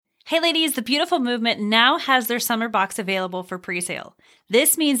Hey ladies, the Beautiful Movement now has their summer box available for pre-sale.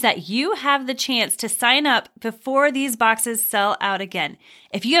 This means that you have the chance to sign up before these boxes sell out again.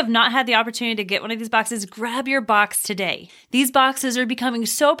 If you have not had the opportunity to get one of these boxes, grab your box today. These boxes are becoming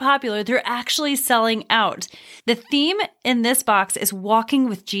so popular, they're actually selling out. The theme in this box is Walking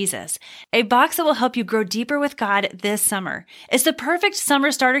with Jesus, a box that will help you grow deeper with God this summer. It's the perfect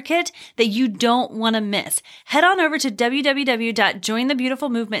summer starter kit that you don't want to miss. Head on over to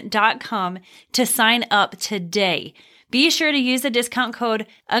www.jointhebeautifulmovement.com to sign up today. Be sure to use the discount code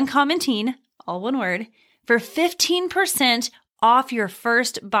UncommonTeen, all one word, for 15% off your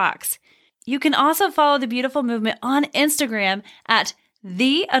first box. You can also follow the Beautiful Movement on Instagram at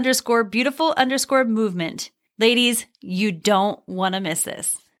 _beautiful_movement. Ladies, you don't want to miss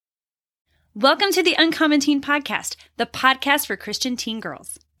this. Welcome to the Uncommon Teen Podcast, the podcast for Christian teen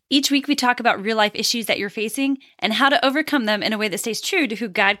girls. Each week we talk about real life issues that you're facing and how to overcome them in a way that stays true to who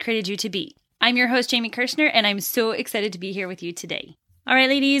God created you to be. I'm your host, Jamie Kirshner, and I'm so excited to be here with you today. All right,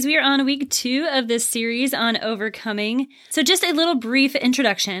 ladies, we are on week 2 of this series on overcoming. So just a little brief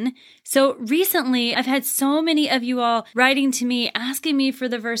introduction. So recently, I've had so many of you all writing to me, asking me for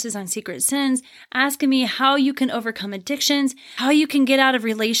the verses on secret sins, asking me how you can overcome addictions, how you can get out of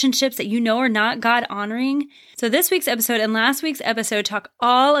relationships that you know are not God honoring. So this week's episode and last week's episode talk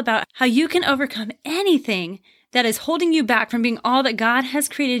all about how you can overcome anything that is holding you back from being all that God has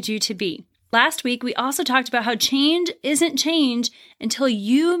created you to be. Last week, we also talked about how change isn't change until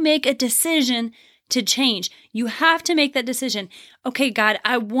you make a decision to change. You have to make that decision. Okay, God,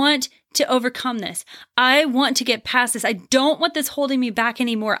 I want to overcome this. I want to get past this. I don't want this holding me back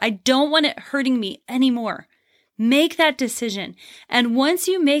anymore. I don't want it hurting me anymore. Make that decision. And once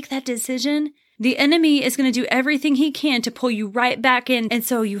you make that decision, the enemy is going to do everything he can to pull you right back in. And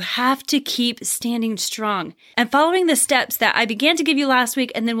so you have to keep standing strong. And following the steps that I began to give you last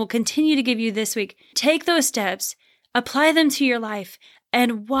week and then will continue to give you this week, take those steps, apply them to your life,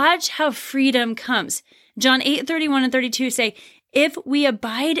 and watch how freedom comes. John 8:31 and 32 say, if we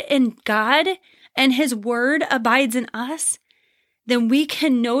abide in God and his word abides in us, then we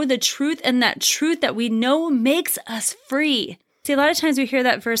can know the truth, and that truth that we know makes us free. See, a lot of times we hear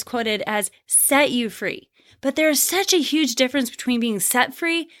that verse quoted as set you free, but there is such a huge difference between being set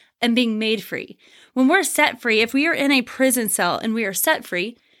free and being made free. When we're set free, if we are in a prison cell and we are set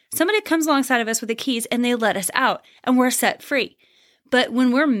free, somebody comes alongside of us with the keys and they let us out and we're set free. But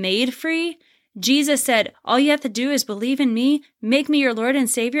when we're made free, Jesus said, all you have to do is believe in me, make me your Lord and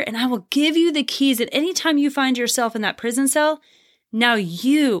Savior, and I will give you the keys. And anytime you find yourself in that prison cell, now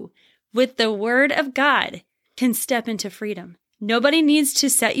you, with the word of God, can step into freedom. Nobody needs to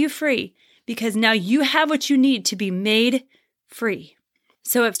set you free because now you have what you need to be made free.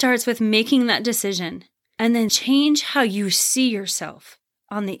 So it starts with making that decision and then change how you see yourself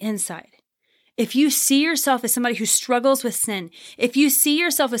on the inside. If you see yourself as somebody who struggles with sin, if you see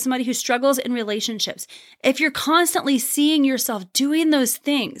yourself as somebody who struggles in relationships, if you're constantly seeing yourself doing those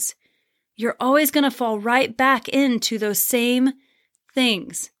things, you're always going to fall right back into those same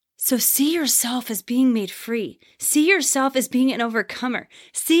things. So see yourself as being made free. See yourself as being an overcomer.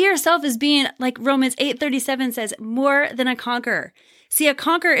 See yourself as being, like Romans 8:37 says, more than a conqueror. See, a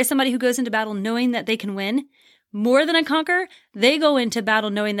conqueror is somebody who goes into battle knowing that they can win. More than a conqueror, they go into battle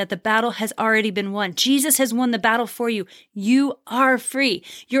knowing that the battle has already been won. Jesus has won the battle for you. You are free.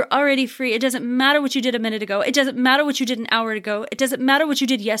 You're already free. It doesn't matter what you did a minute ago. It doesn't matter what you did an hour ago. It doesn't matter what you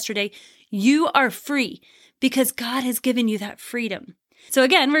did yesterday. You are free because God has given you that freedom. So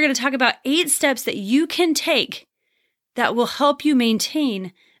again, we're going to talk about 8 steps that you can take that will help you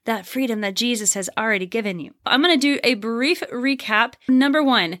maintain that freedom that Jesus has already given you. I'm going to do a brief recap. Number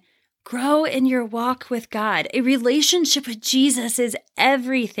 1, grow in your walk with God. A relationship with Jesus is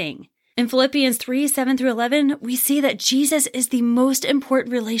everything. In Philippians 3:7-11, we see that Jesus is the most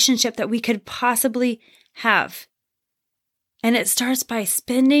important relationship that we could possibly have. And it starts by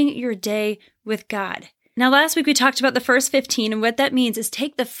spending your day with God. Now, last week we talked about the first 15, and what that means is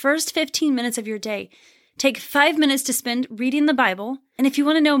take the first 15 minutes of your day. Take 5 minutes to spend reading the Bible. And if you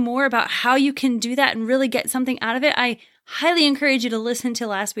want to know more about how you can do that and really get something out of it, I highly encourage you to listen to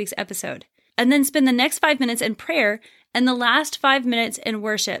last week's episode. And then spend the next 5 minutes in prayer and the last 5 minutes in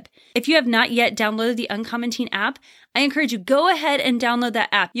worship. If you have not yet downloaded the Uncommon Teen app, I encourage you, go ahead and download that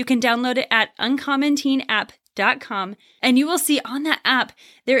app. You can download it at uncommonteenapp.com. And you will see on that app,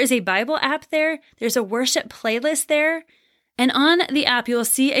 there is a Bible app there. There's a worship playlist there. And on the app, you'll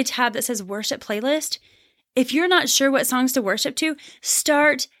see a tab that says worship playlist. If you're not sure what songs to worship to,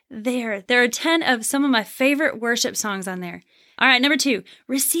 start there. There are 10 of some of my favorite worship songs on there. All right, number 2,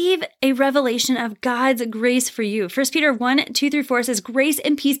 receive a revelation of God's grace for you. 1 Peter 1:2-4 says, grace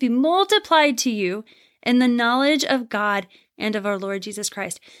and peace be multiplied to you in the knowledge of God and of our Lord Jesus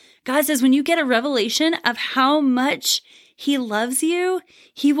Christ. God says when you get a revelation of how much He loves you,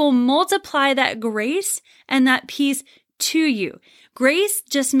 He will multiply that grace and that peace to you. Grace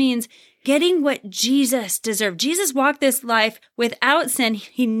just means getting what Jesus deserved. Jesus walked this life without sin.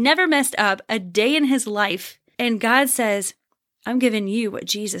 He never messed up a day in His life. And God says, I'm giving you what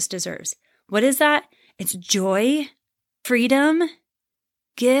Jesus deserves. What is that? It's joy, freedom,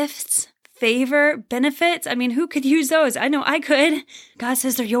 gifts, favor, benefits. I mean, who could use those? I know I could. God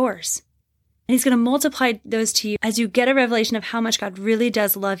says they're yours. And He's going to multiply those to you as you get a revelation of how much God really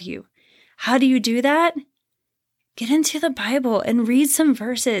does love you. How do you do that? Get into the Bible and read some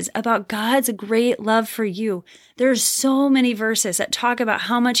verses about God's great love for you. There's so many verses that talk about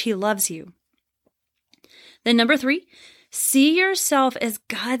how much He loves you. Then number 3, see yourself as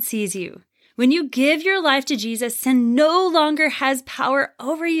God sees you. When you give your life to Jesus, sin no longer has power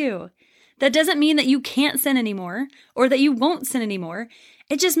over you. That doesn't mean that you can't sin anymore or that you won't sin anymore.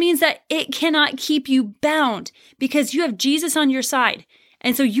 It just means that it cannot keep you bound because you have Jesus on your side.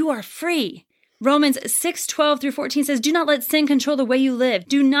 And so you are free. Romans 6:12-14 says, do not let sin control the way you live.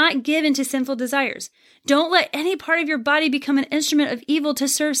 Do not give into sinful desires. Don't let any part of your body become an instrument of evil to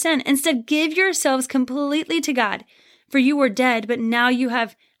serve sin. Instead, give yourselves completely to God. For you were dead, but now you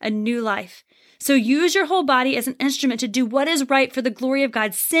have a new life. So use your whole body as an instrument to do what is right for the glory of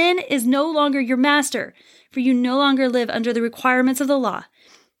God. Sin is no longer your master, for you no longer live under the requirements of the law.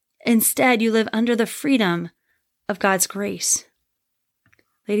 Instead, you live under the freedom of God's grace.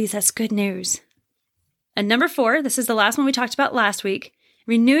 Ladies, that's good news. And number 4, this is the last one we talked about last week.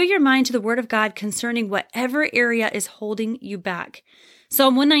 Renew your mind to the word of God concerning whatever area is holding you back.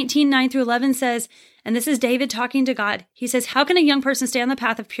 Psalm 119:9-11 says, and this is David talking to God. He says, how can a young person stay on the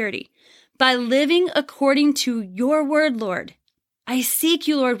path of purity? By living according to your word, Lord. I seek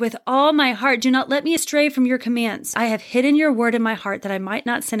you, Lord, with all my heart. Do not let me astray from your commands. I have hidden your word in my heart that I might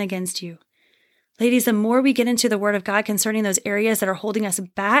not sin against you. Ladies, the more we get into the word of God concerning those areas that are holding us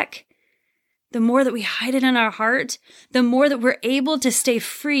back, the more that we hide it in our heart, the more that we're able to stay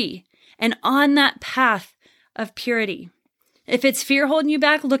free and on that path of purity. If it's fear holding you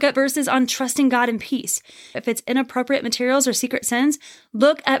back, look at verses on trusting God and peace. If it's inappropriate materials or secret sins,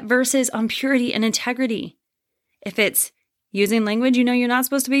 look at verses on purity and integrity. If it's using language you know you're not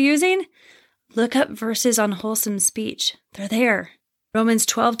supposed to be using, look up verses on wholesome speech. They're there. Romans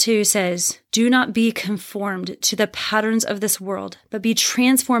 12:2 says, do not be conformed to the patterns of this world, but be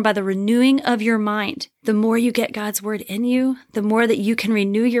transformed by the renewing of your mind. The more you get God's word in you, the more that you can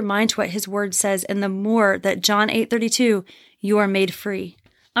renew your mind to what His word says, and the more that John 8:32, you are made free.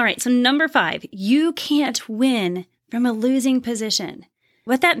 All right, so number 5, you can't win from a losing position.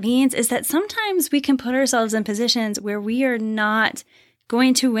 What that means is that sometimes we can put ourselves in positions where we are not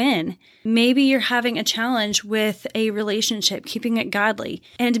going to win. Maybe you're having a challenge with a relationship, keeping it godly.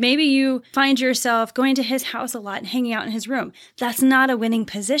 And maybe you find yourself going to his house a lot and hanging out in his room. That's not a winning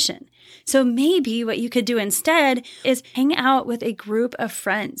position. So maybe what you could do instead is hang out with a group of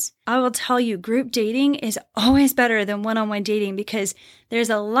friends. I will tell you, group dating is always better than one-on-one dating because there's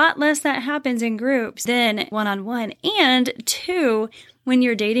a lot less that happens in groups than one-on-one. And 2, when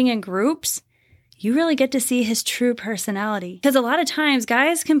you're dating in groups, you really get to see his true personality. Because a lot of times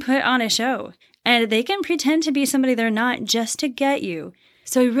guys can put on a show and they can pretend to be somebody they're not just to get you.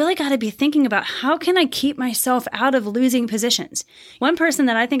 So you really got to be thinking about how can I keep myself out of losing positions? One person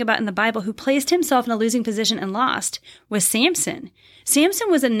that I think about in the Bible who placed himself in a losing position and lost was Samson.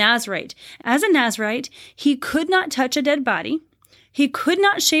 Samson was a Nazirite. As a Nazirite, he could not touch a dead body. He could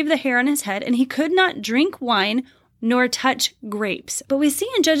not shave the hair on his head, and he could not drink wine nor touch grapes. But we see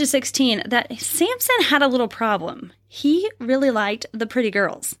in Judges 16 that Samson had a little problem. He really liked the pretty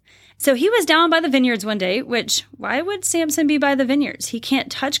girls. So he was down by the vineyards one day, which, why would Samson be by the vineyards? He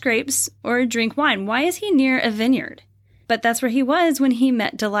can't touch grapes or drink wine. Why is he near a vineyard? But that's where he was when he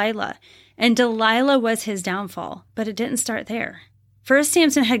met Delilah. And Delilah was his downfall, but it didn't start there. First,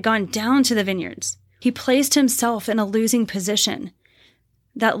 Samson had gone down to the vineyards. He placed himself in a losing position.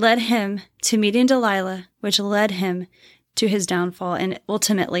 That led him to meeting Delilah, which led him to his downfall and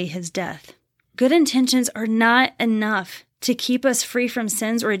ultimately his death. Good intentions are not enough to keep us free from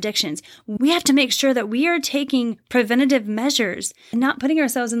sins or addictions. We have to make sure that we are taking preventative measures and not putting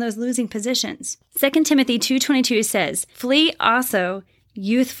ourselves in those losing positions. 2 Timothy 2:22 says, flee also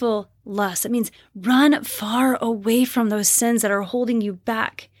youthful lust. It means run far away from those sins that are holding you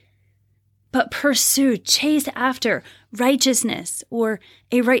back. But pursue, chase after righteousness or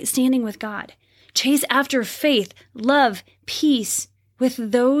a right standing with God. Chase after faith, love, peace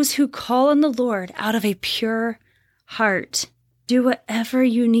with those who call on the Lord out of a pure heart. Do whatever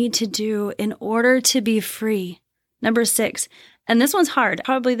you need to do in order to be free. Number 6, and this one's hard,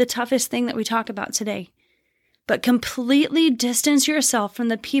 probably the toughest thing that we talk about today. But completely distance yourself from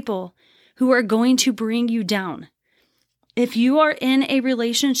the people who are going to bring you down. If you are in a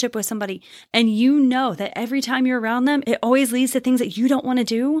relationship with somebody and you know that every time you're around them, it always leads to things that you don't want to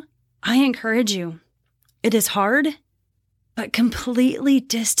do, I encourage you. It is hard, but completely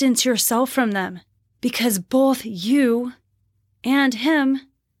distance yourself from them, because both you and him,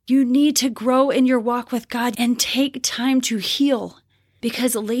 you need to grow in your walk with God and take time to heal.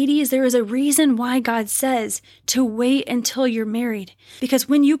 Because ladies, there is a reason why God says to wait until you're married. Because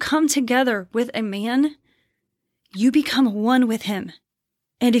when you come together with a man, you become one with him.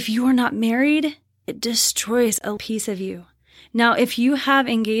 And if you are not married, it destroys a piece of you. Now, if you have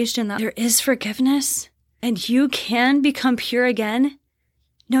engaged in that, there is forgiveness and you can become pure again.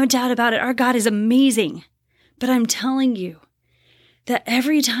 No doubt about it. Our God is amazing. But I'm telling you that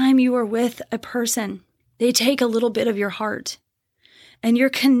every time you are with a person, they take a little bit of your heart and you're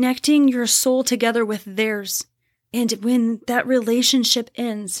connecting your soul together with theirs. And when that relationship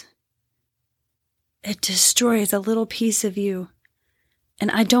ends, it destroys a little piece of you.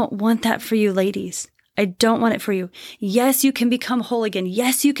 And I don't want that for you, ladies. I don't want it for you. Yes, you can become whole again.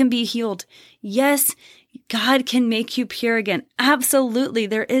 Yes, you can be healed. Yes, God can make you pure again. Absolutely,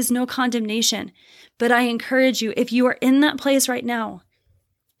 there is no condemnation. But I encourage you, if you are in that place right now,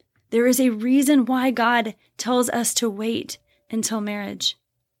 there is a reason why God tells us to wait until marriage.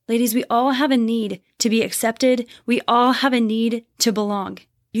 Ladies, we all have a need to be accepted. We all have a need to belong.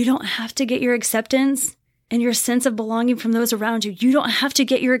 You don't have to get your acceptance and your sense of belonging from those around you. You don't have to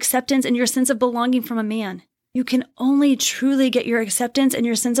get your acceptance and your sense of belonging from a man. You can only truly get your acceptance and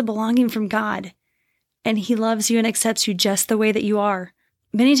your sense of belonging from God. And he loves you and accepts you just the way that you are.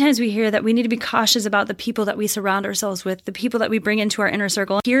 Many times we hear that we need to be cautious about the people that we surround ourselves with, the people that we bring into our inner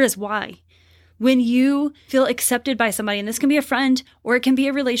circle. Here is why. When you feel accepted by somebody, and this can be a friend or it can be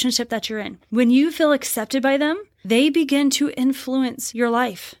a relationship that you're in, when you feel accepted by them, they begin to influence your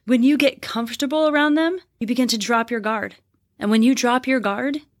life. When you get comfortable around them, you begin to drop your guard. And when you drop your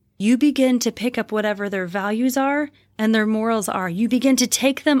guard, you begin to pick up whatever their values are and their morals are. You begin to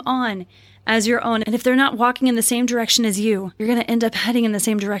take them on as your own. And if they're not walking in the same direction as you, you're going to end up heading in the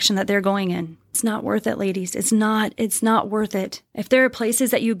same direction that they're going in. It's not worth it, ladies. It's not worth it. If there are places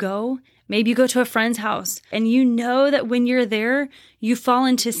that you go, maybe you go to a friend's house and you know that when you're there, you fall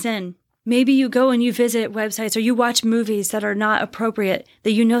into sin. Maybe you go and you visit websites or you watch movies that are not appropriate,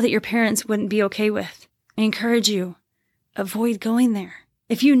 that you know that your parents wouldn't be okay with. I encourage you, avoid going there.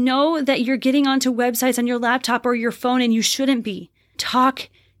 If you know that you're getting onto websites on your laptop or your phone and you shouldn't be, talk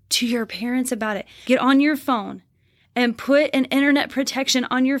to your parents about it. Get on your phone and put an internet protection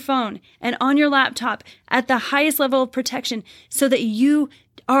on your phone and on your laptop at the highest level of protection so that you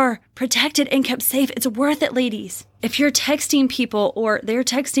are protected and kept safe. It's worth it, ladies. If you're texting people or they're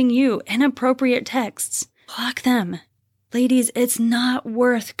texting you inappropriate texts, block them. Ladies, it's not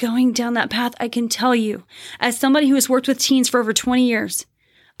worth going down that path. I can tell you, as somebody who has worked with teens for over 20 years,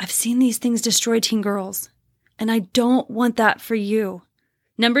 I've seen these things destroy teen girls, and I don't want that for you.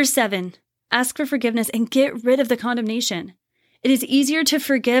 Number 7, ask for forgiveness and get rid of the condemnation. It is easier to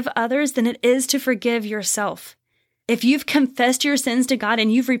forgive others than it is to forgive yourself. If you've confessed your sins to God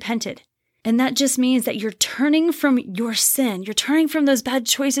and you've repented, and that just means that you're turning from your sin, you're turning from those bad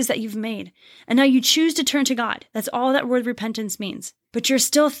choices that you've made, and now you choose to turn to God. That's all that word repentance means. But you're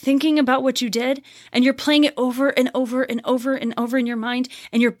still thinking about what you did, and you're playing it over and over and over and over in your mind,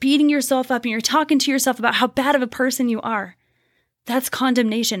 and you're beating yourself up, and you're talking to yourself about how bad of a person you are. That's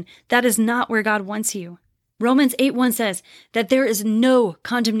condemnation. That is not where God wants you. Romans 8:1 says that there is no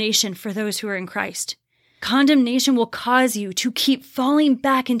condemnation for those who are in Christ. Condemnation will cause you to keep falling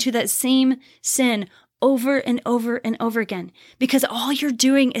back into that same sin over and over and over again because all you're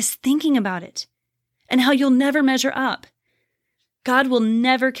doing is thinking about it and how you'll never measure up. God will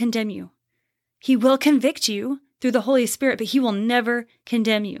never condemn you. He will convict you through the Holy Spirit, but he will never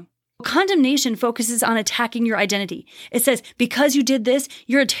condemn you. Condemnation focuses on attacking your identity. It says, because you did this,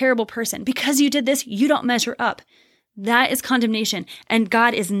 you're a terrible person. Because you did this, you don't measure up. That is condemnation, and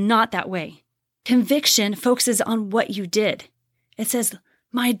God is not that way. Conviction focuses on what you did. It says,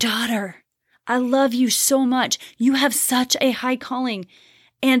 my daughter, I love you so much. You have such a high calling.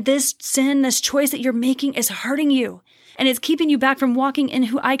 And this sin, this choice that you're making is hurting you. And it's keeping you back from walking in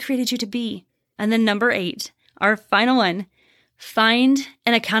who I created you to be. And then number 8, our final one, find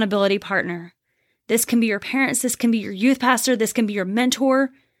an accountability partner. This can be your parents. This can be your youth pastor. This can be your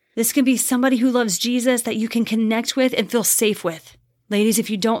mentor. This can be somebody who loves Jesus that you can connect with and feel safe with. Ladies, if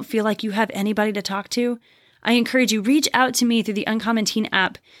you don't feel like you have anybody to talk to, I encourage you, reach out to me through the Uncommon Teen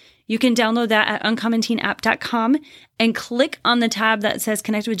app. You can download that at uncommonteenapp.com and click on the tab that says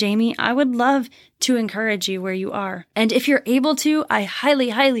Connect with Jamie. I would love to encourage you where you are. And if you're able to, I highly,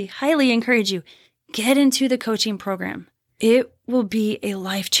 highly, highly encourage you, get into the coaching program. It will be a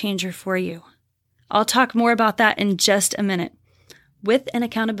life changer for you. I'll talk more about that in just a minute. With an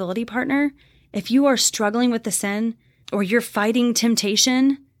accountability partner, if you are struggling with the sin or you're fighting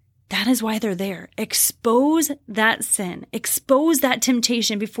temptation, that is why they're there. Expose that sin. Expose that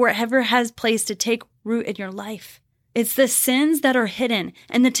temptation before it ever has place to take root in your life. It's the sins that are hidden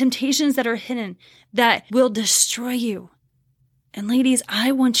and the temptations that are hidden that will destroy you. And ladies,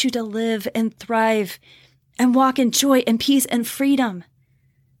 I want you to live and thrive and walk in joy and peace and freedom.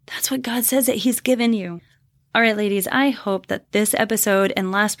 That's what God says that He's given you. All right, ladies, I hope that this episode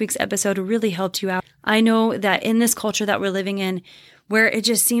and last week's episode really helped you out. I know that in this culture that we're living in, where it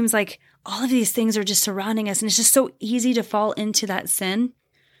just seems like all of these things are just surrounding us and it's just so easy to fall into that sin.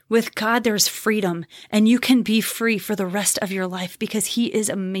 With God, there's freedom and you can be free for the rest of your life because He is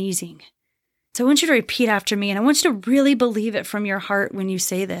amazing. So I want you to repeat after me and I want you to really believe it from your heart when you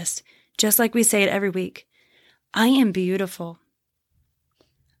say this, just like we say it every week. I am beautiful.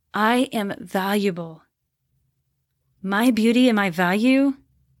 I am valuable. My beauty and my value,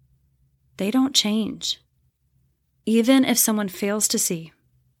 they don't change. Even if someone fails to see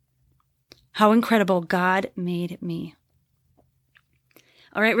how incredible God made me.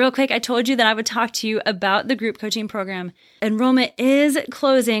 All right, real quick, I told you that I would talk to you about the group coaching program. Enrollment is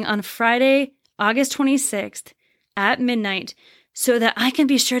closing on Friday, August 26th at midnight so that I can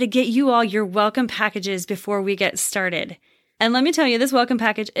be sure to get you all your welcome packages before we get started. And let me tell you, this welcome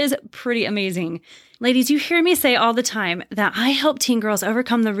package is pretty amazing. Ladies, you hear me say all the time that I help teen girls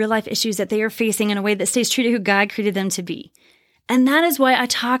overcome the real life issues that they are facing in a way that stays true to who God created them to be. And that is why I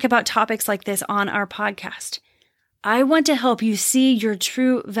talk about topics like this on our podcast. I want to help you see your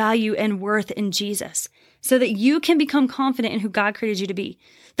true value and worth in Jesus so that you can become confident in who God created you to be.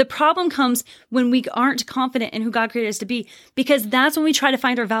 The problem comes when we aren't confident in who God created us to be, because that's when we try to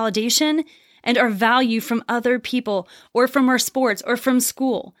find our validation and our value from other people or from our sports or from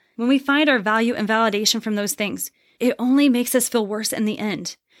school. When we find our value and validation from those things, it only makes us feel worse in the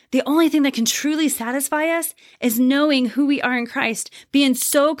end. The only thing that can truly satisfy us is knowing who we are in Christ, being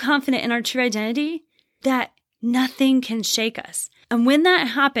so confident in our true identity that nothing can shake us. And when that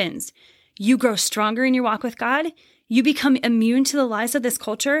happens, you grow stronger in your walk with God. You become immune to the lies of this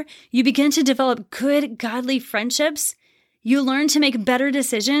culture. You begin to develop good, godly friendships. You learn to make better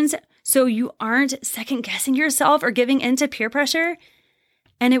decisions so you aren't second guessing yourself or giving in to peer pressure.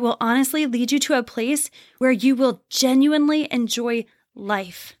 And it will honestly lead you to a place where you will genuinely enjoy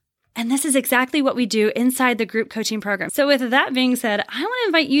life. And this is exactly what we do inside the group coaching program. So with that being said, I want to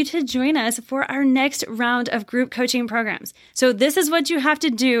invite you to join us for our next round of group coaching programs. So this is what you have to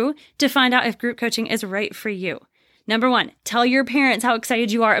do to find out if group coaching is right for you. Number 1, tell your parents how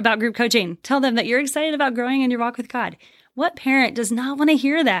excited you are about group coaching. Tell them that you're excited about growing in your walk with God. What parent does not want to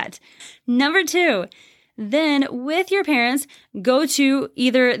hear that? Number 2, then with your parents, go to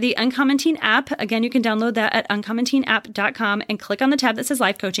either the Uncommon Teen app. Again, you can download that at uncommonteenapp.com and click on the tab that says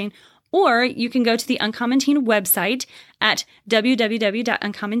Life Coaching. Or you can go to the Uncommon Teen website at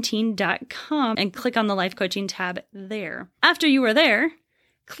www.uncommonteen.com and click on the Life Coaching tab there. After you are there,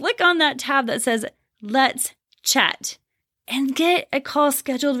 click on that tab that says Let's Chat and get a call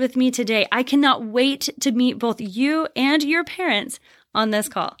scheduled with me today. I cannot wait to meet both you and your parents on this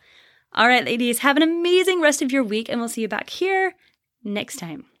call. All right, ladies, have an amazing rest of your week, and we'll see you back here next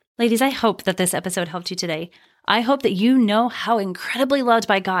time. Ladies, I hope that this episode helped you today. I hope that you know how incredibly loved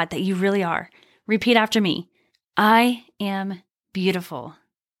by God that you really are. Repeat after me. I am beautiful.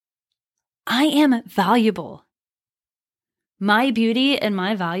 I am valuable. My beauty and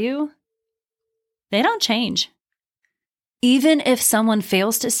my value, they don't change. Even if someone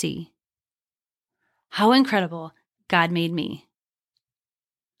fails to see how incredible God made me.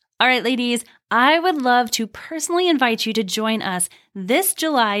 All right, ladies, I would love to personally invite you to join us this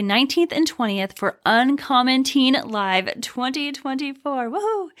July 19th and 20th for Uncommon Teen Live 2024.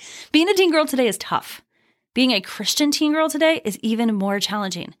 Woohoo! Being a teen girl today is tough. Being a Christian teen girl today is even more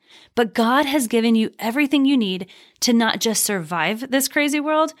challenging. But God has given you everything you need to not just survive this crazy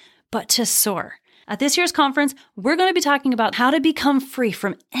world, but to soar. At this year's conference, we're going to be talking about how to become free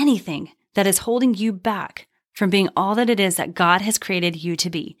from anything that is holding you back from being all that it is that God has created you to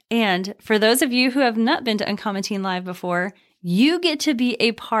be. And for those of you who have not been to Uncommon Teen Live before, you get to be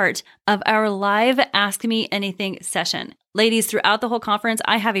a part of our live Ask Me Anything session. Ladies, throughout the whole conference,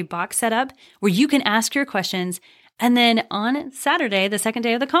 I have a box set up where you can ask your questions. And then on Saturday, the second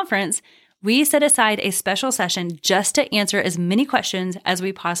day of the conference, we set aside a special session just to answer as many questions as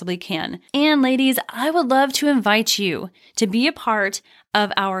we possibly can. And ladies, I would love to invite you to be a part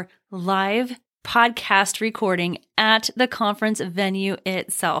of our live podcast recording at the conference venue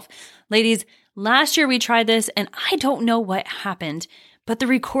itself. Ladies, last year we tried this and I don't know what happened, but the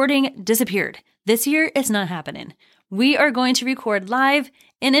recording disappeared. This year, it's not happening. We are going to record live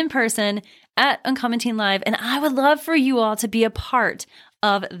and in person at Uncommon Teen Live, and I would love for you all to be a part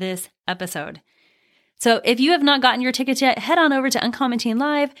of this episode. So if you have not gotten your tickets yet, head on over to Uncommon Teen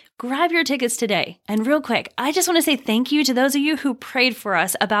Live, grab your tickets today. And real quick, I just want to say thank you to those of you who prayed for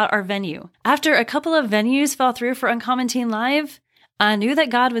us about our venue. After a couple of venues fell through for Uncommon Teen Live, I knew that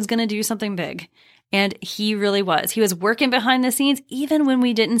God was going to do something big. And He really was. He was working behind the scenes even when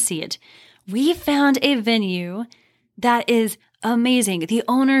we didn't see it. We found a venue that is amazing. The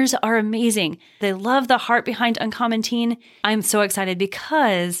owners are amazing. They love the heart behind Uncommon Teen. I'm so excited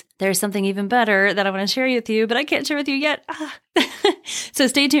because there's something even better that I want to share with you, but I can't share with you yet. So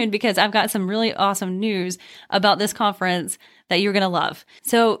stay tuned because I've got some really awesome news about this conference that you're going to love.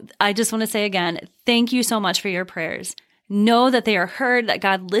 So I just want to say again, thank you so much for your prayers. Know that they are heard, that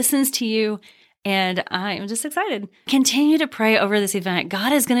God listens to you. And I am just excited. Continue to pray over this event.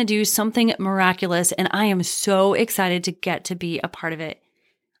 God is going to do something miraculous, and I am so excited to get to be a part of it.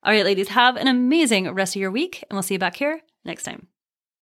 All right, ladies, have an amazing rest of your week, and we'll see you back here next time.